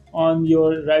Messi on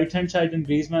your right hand side and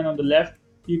Griezmann on the left,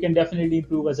 you can definitely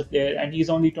improve as a player, and he's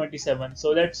only 27. So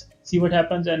let's see what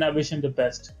happens, and I wish him the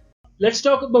best. Let's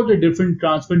talk about the different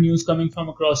transfer news coming from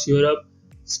across Europe.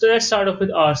 So let's start off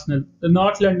with Arsenal. The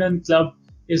North London club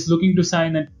is looking to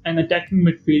sign an attacking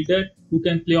midfielder who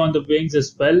can play on the wings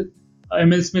as well.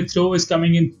 Emil Smith-Rowe is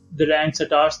coming in the ranks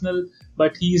at Arsenal,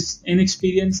 but he's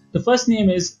inexperienced. The first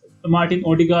name is Martin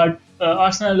Odegaard.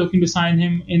 Arsenal are looking to sign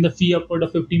him in the fee upward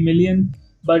of 50 million.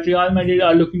 But Real Madrid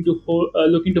are looking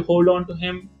to hold on to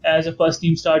him as a first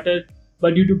team starter.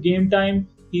 But due to game time,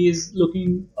 he is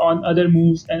looking on other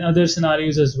moves and other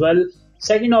scenarios as well.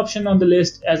 Second option on the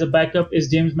list as a backup is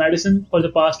James Maddison. For the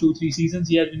past 2-3 seasons,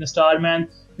 he has been a star man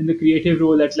in the creative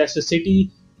role at Leicester City.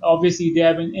 Obviously, they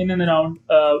have been in and around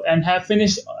and have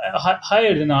finished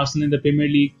higher than Arsenal in the Premier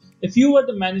League. If you were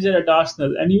the manager at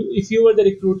Arsenal and if you were the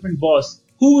recruitment boss,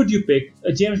 who would you pick?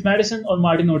 James Maddison or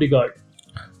Martin Odegaard?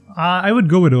 I would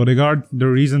go with Odegaard. The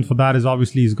reason for that is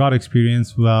obviously he's got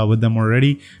experience with them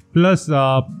already. Plus,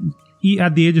 he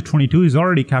at the age of 22, he's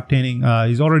already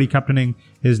captaining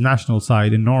his national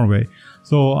side in Norway.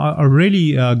 So a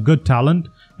really good talent.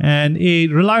 and a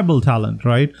reliable talent,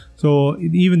 right? So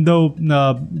even though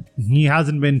he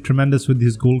hasn't been tremendous with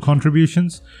his goal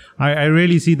contributions, I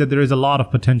really see that there is a lot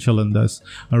of potential in this.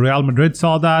 Real Madrid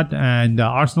saw that, and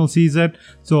Arsenal sees it.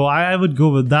 So I would go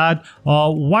with that.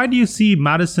 Why do you see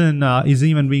Maddison is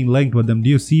even being linked with them? Do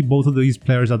you see both of these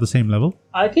players at the same level?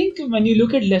 I think when you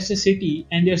look at Leicester City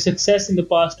and their success in the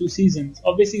past 2 seasons,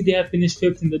 obviously they have finished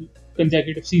fifth in the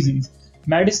consecutive seasons.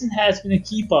 Maddison has been a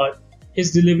key part.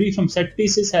 His delivery from set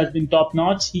pieces has been top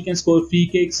notch. He can score free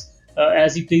kicks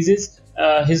as he pleases.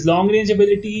 His long range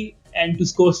ability and to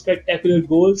score spectacular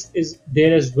goals is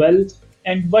there as well.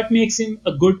 And what makes him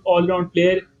a good all round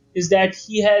player is that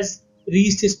he has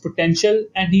reached his potential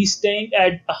and he's staying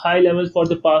at a high level for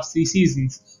the past 3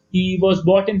 seasons. He was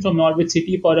bought in from Norwich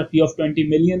City for a fee of 20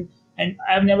 million, and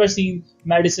I've never seen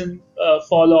Maddison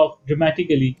fall off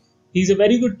dramatically. He's a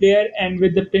very good player, and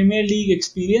with the Premier League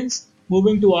experience,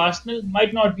 moving to Arsenal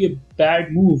might not be a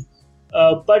bad move.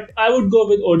 But I would go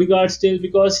with Odegaard still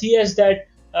because he has that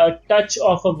touch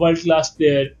of a world-class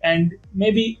player, and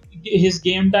maybe his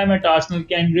game time at Arsenal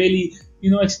can really,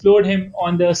 explode him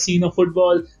on the scene of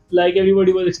football. Like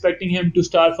everybody was expecting him to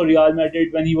start for Real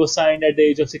Madrid when he was signed at the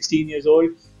age of 16 years old.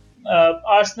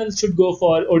 Arsenal should go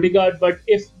for Odegaard, but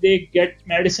if they get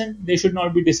Maddison, they should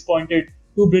not be disappointed.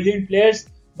 Two brilliant players,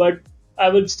 but I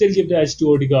would still give the edge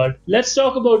to Odegaard. Let's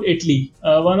talk about Italy.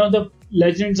 One of the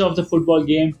legends of the football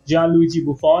game, Gianluigi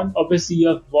Buffon. Obviously, you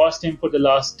have watched him for the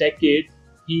last decade.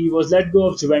 He was let go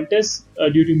of Juventus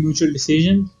due to mutual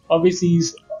decision. Obviously,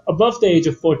 he's above the age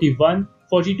of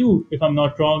 42 if I'm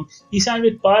not wrong. He signed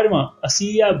with Parma, a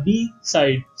Serie B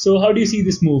side. So how do you see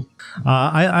this move?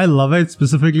 I love it,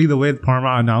 specifically the way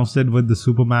Parma announced it with the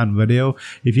Superman video.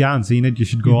 If you haven't seen it, you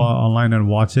should go online and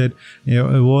watch it.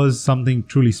 It was something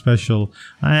truly special.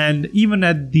 And even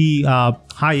at the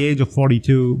high age of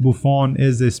 42, Buffon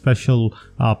is a special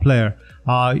player.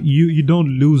 You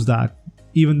don't lose that.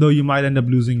 Even though you might end up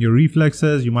losing your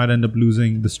reflexes, you might end up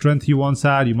losing the strength you once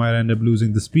had, you might end up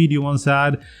losing the speed you once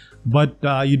had, but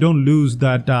you don't lose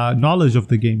that knowledge of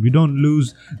the game. You don't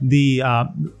lose the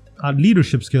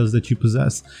leadership skills that you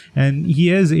possess. And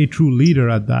he is a true leader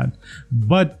at that.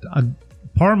 But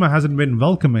Parma hasn't been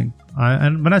welcoming.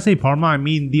 And when I say Parma, I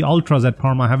mean the ultras at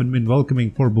Parma haven't been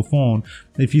welcoming for Buffon.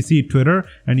 If you see Twitter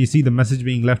and you see the message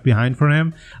being left behind for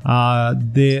him,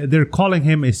 they're calling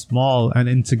him a small and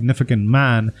insignificant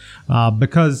man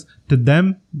because to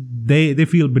them, they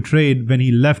feel betrayed when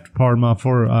he left Parma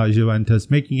for Juventus,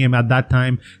 making him at that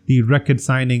time the record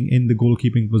signing in the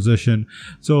goalkeeping position.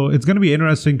 So it's going to be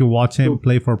interesting to watch him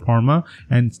play for Parma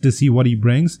and to see what he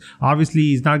brings. Obviously,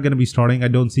 he's not going to be starting. I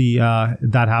don't see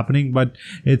that happening, but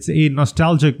it's a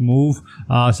nostalgic move,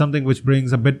 something which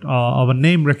brings a bit of a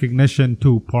name recognition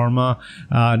to Parma,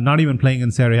 not even playing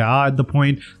in Serie A at the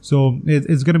point. So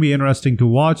it's going to be interesting to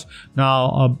watch.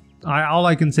 Now, all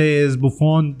I can say is,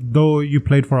 Buffon, though you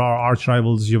played for our arch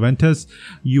rivals Juventus,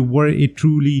 you were a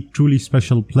truly, truly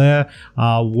special player.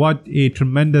 What a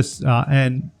tremendous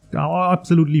and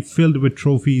absolutely filled with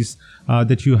trophies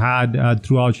that you had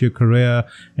throughout your career,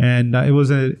 and it was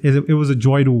a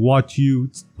joy to watch you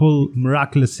pull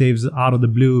miraculous saves out of the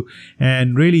blue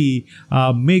and really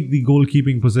make the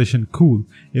goalkeeping position cool.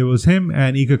 It was him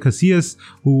and Iker Casillas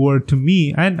who were, to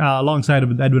me, and alongside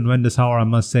with Edwin van der Sar, I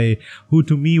must say, who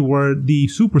to me were the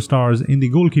superstars in the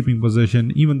goalkeeping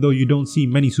position, even though you don't see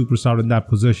many superstars in that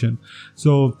position.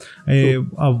 So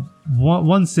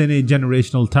once in a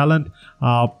generational talent,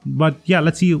 but yeah,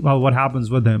 let's see what happens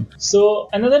with him. So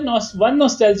one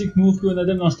nostalgic move to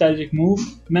another nostalgic move.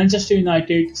 Manchester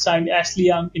United signed Ashley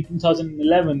Young in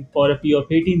 2011 for a fee of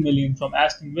 18 million from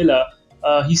Aston Villa.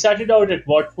 He started out at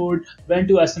Watford, went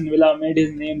to Aston Villa, made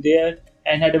his name there,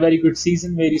 and had a very good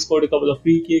season where he scored a couple of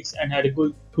free kicks and had a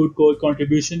good goal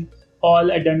contribution.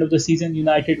 All at the end of the season,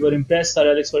 United were impressed,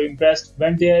 Sir Alex were impressed,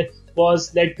 went there,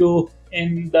 was let go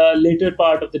in the later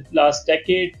part of the last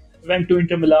decade, went to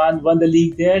Inter Milan, won the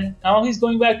league there. Now he's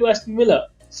going back to Aston Villa.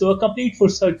 So a complete full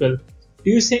circle. Do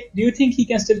you think he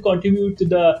can still contribute to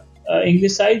the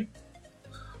English side?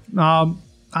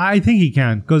 I think he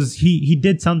can, because he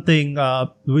did something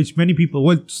which many people,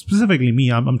 well, specifically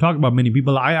me, I'm talking about many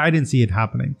people, I didn't see it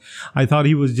happening. I thought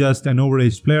he was just an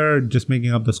overaged player, just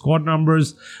making up the squad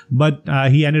numbers, but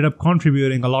he ended up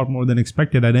contributing a lot more than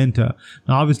expected at Inter.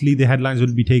 Now, obviously, the headlines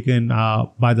will be taken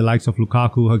by the likes of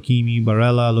Lukaku, Hakimi,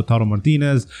 Barella, Lautaro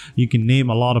Martinez. You can name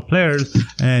a lot of players,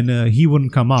 and he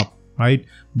wouldn't come up, right?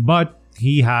 But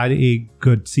he had a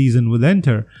good season with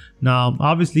Inter. Now,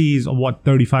 obviously, he's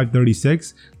 35,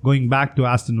 36, going back to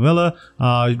Aston Villa,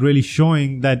 really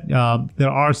showing that there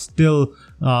are still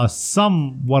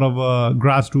somewhat of a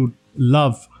grassroots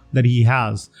love that he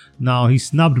has. Now, he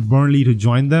snubbed Burnley to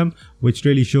join them, which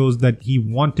really shows that he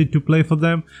wanted to play for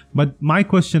them. But my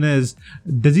question is,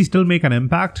 does he still make an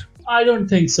impact? I don't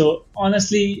think so.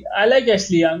 Honestly, I like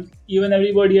Ashley Young. Even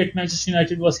everybody at Manchester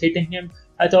United was hating him.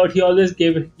 I thought he always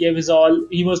gave his all.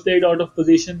 He was played out of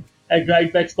position at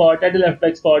right back spot, at the left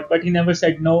back spot, but he never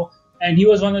said no. And he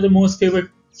was one of the most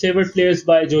favorite players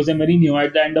by Jose Mourinho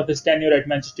at the end of his tenure at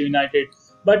Manchester United.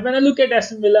 But when I look at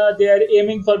Aston Villa, they are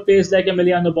aiming for players like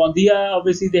Emiliano Buendia.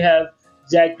 Obviously, they have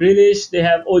Jack Grealish, they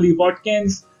have Oli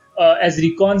Watkins,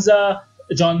 Ezri Konsa,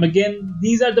 John McGinn.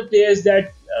 These are the players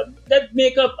that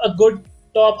make up a good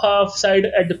top half side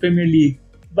at the Premier League.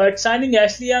 But signing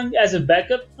Ashley Young as a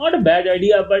backup, not a bad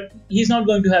idea, but he's not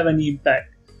going to have any impact.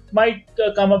 Might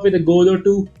come up with a goal or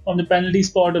two from the penalty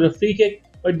spot or a free kick,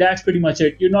 but that's pretty much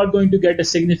it. You're not going to get a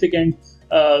significant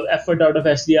effort out of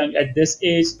Ashley Young at this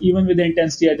age, even with the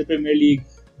intensity at the Premier League,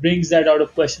 brings that out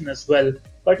of question as well.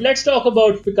 But let's talk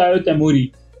about Fikayo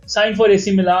Tomori, signed for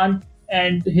AC Milan,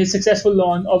 and his successful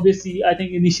loan, obviously, I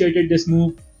think initiated this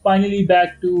move. Finally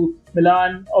back to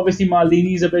Milan. Obviously,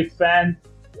 Maldini is a big fan.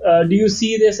 Do you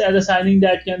see this as a signing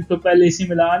that can propel AC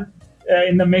Milan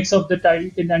in the mix of the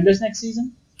title contenders next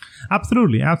season?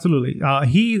 Absolutely, absolutely.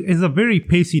 He is a very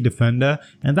pacey defender,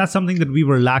 and that's something that we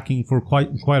were lacking for quite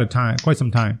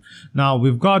some time. Now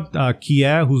we've got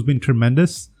Kier, who's been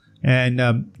tremendous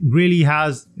and really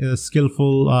has a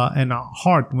skillful and a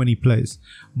heart when he plays,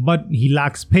 but he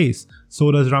lacks pace.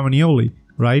 So does Romagnoli,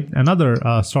 right? Another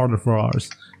starter for ours.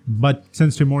 But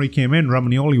since Tomori came in,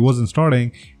 Romagnoli wasn't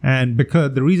starting, and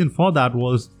because the reason for that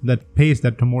was that pace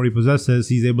that Tomori possesses,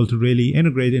 he's able to really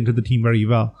integrate into the team very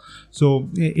well. So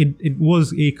it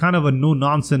was a kind of a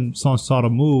no-nonsense sort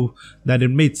of move that it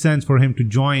made sense for him to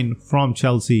join from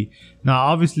Chelsea. Now,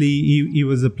 obviously, he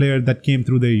was a player that came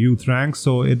through their youth ranks,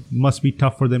 so it must be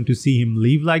tough for them to see him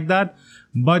leave like that.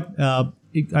 But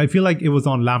I feel like it was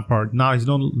on Lampard. Now he's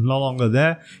no longer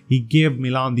there. He gave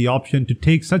Milan the option to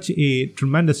take such a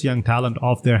tremendous young talent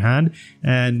off their hand.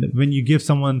 And when you give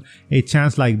someone a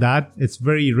chance like that, it's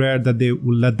very rare that they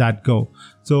will let that go.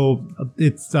 So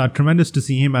it's tremendous to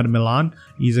see him at Milan.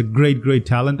 He's a great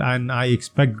talent, and I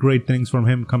expect great things from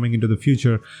him coming into the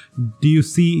future. Do you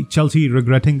see Chelsea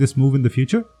regretting this move in the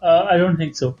future? I don't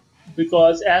think so.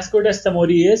 Because as good as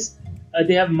Tomori is,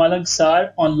 they have Malang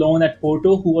Sarr on loan at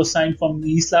Porto, who was signed from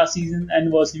Nice last season and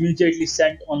was immediately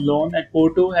sent on loan at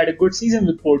Porto. Had a good season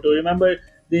with Porto. Remember,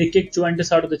 they kicked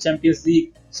Juventus out of the Champions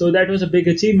League. So that was a big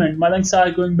achievement. Malang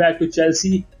Sarr going back to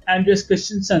Chelsea. Andreas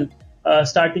Christensen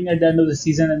starting at the end of the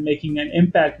season and making an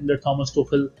impact under Thomas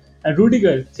Tuchel. And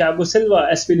Rudiger, Thiago Silva,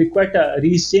 Azpilicueta,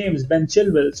 Reece James, Ben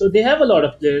Chilwell. So they have a lot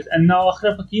of players. And now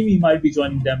Achraf Hakimi might be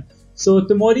joining them. So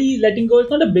Tomori letting go is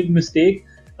not a big mistake.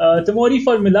 Tomori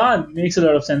for Milan makes a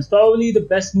lot of sense. Probably the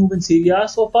best move in Serie A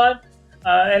so far.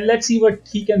 And let's see what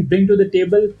he can bring to the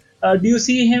table. Do you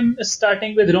see him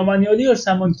starting with Romagnoli or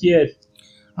Simon Kjaer?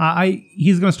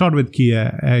 He's going to start with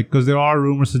Kier because there are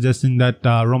rumors suggesting that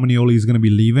Romagnoli is going to be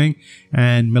leaving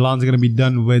and Milan's going to be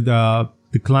done with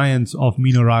the clients of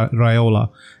Mino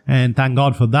Raiola. And thank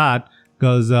God for that,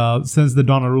 because since the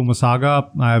Donnarumma saga,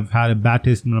 I've had a bad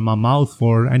taste in my mouth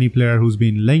for any player who's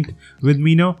been linked with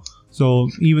Mino. So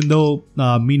even though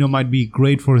Mino might be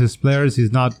great for his players,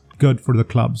 he's not good for the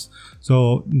clubs.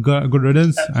 So good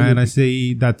riddance. Absolutely. And I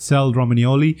say that sell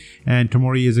Romagnoli, and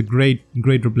Tomori is a great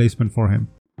replacement for him.